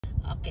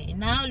Okay,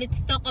 now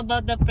let's talk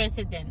about the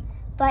president.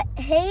 But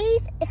he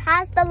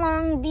has the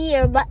long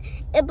beard, but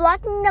it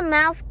blocking the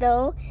mouth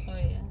though. Oh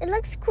yeah. It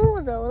looks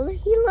cool though.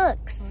 He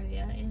looks. Oh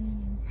yeah.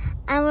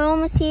 And we're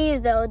almost here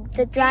though.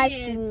 The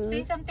drive-thru.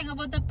 Say something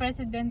about the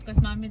president,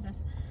 because mommy does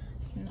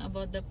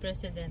about the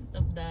president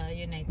of the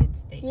United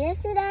States.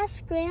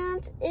 USS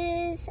Grant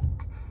is.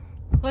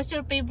 What's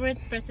your favorite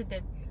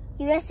president?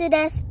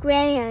 USS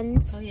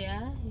Grant. Oh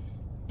yeah.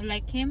 You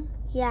like him?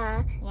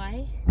 Yeah.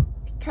 Why?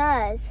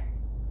 Because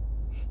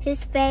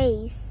his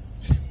face.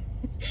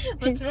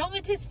 What's wrong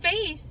with his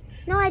face?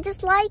 No, I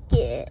just like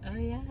it. Oh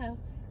yeah.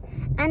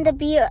 And the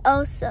beard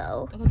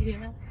also. Oh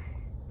yeah.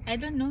 I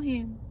don't know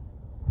him.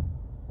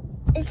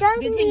 It's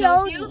gonna Did be he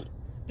know oldie. you?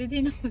 Did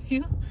he know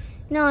you?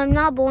 No, I'm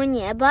not born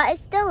yet, but I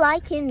still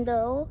like him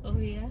though. Oh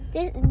yeah.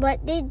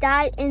 But they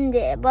died in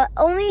there. But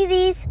only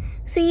these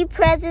 3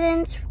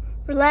 presidents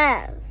were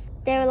left.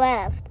 They're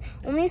left.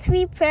 Only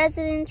 3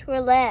 presidents were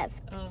left.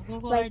 Who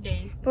Like are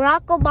they?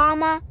 Barack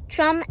Obama,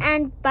 Trump,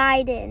 and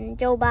Biden.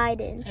 Joe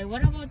Biden.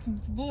 What about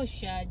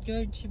Bush?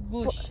 George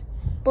Bush.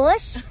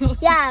 Bush?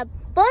 Yeah,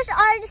 Bush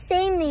are the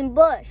same name,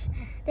 Bush.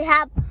 They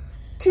have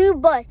 2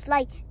 Bush,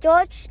 like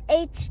George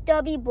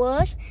H.W.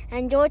 Bush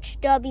and George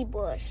W.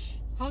 Bush.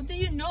 How do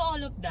you know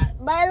all of that?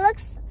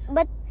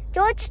 But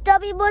George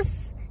W.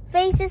 Bush's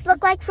faces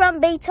look like from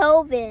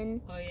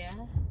Beethoven. Oh yeah?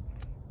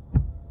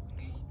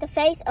 The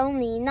face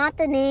only, not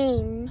the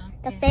name.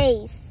 Okay. The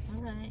face.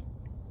 Alright.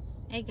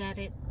 I got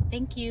it.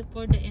 Thank you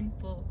for the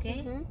info,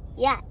 okay?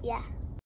 Yeah, yeah.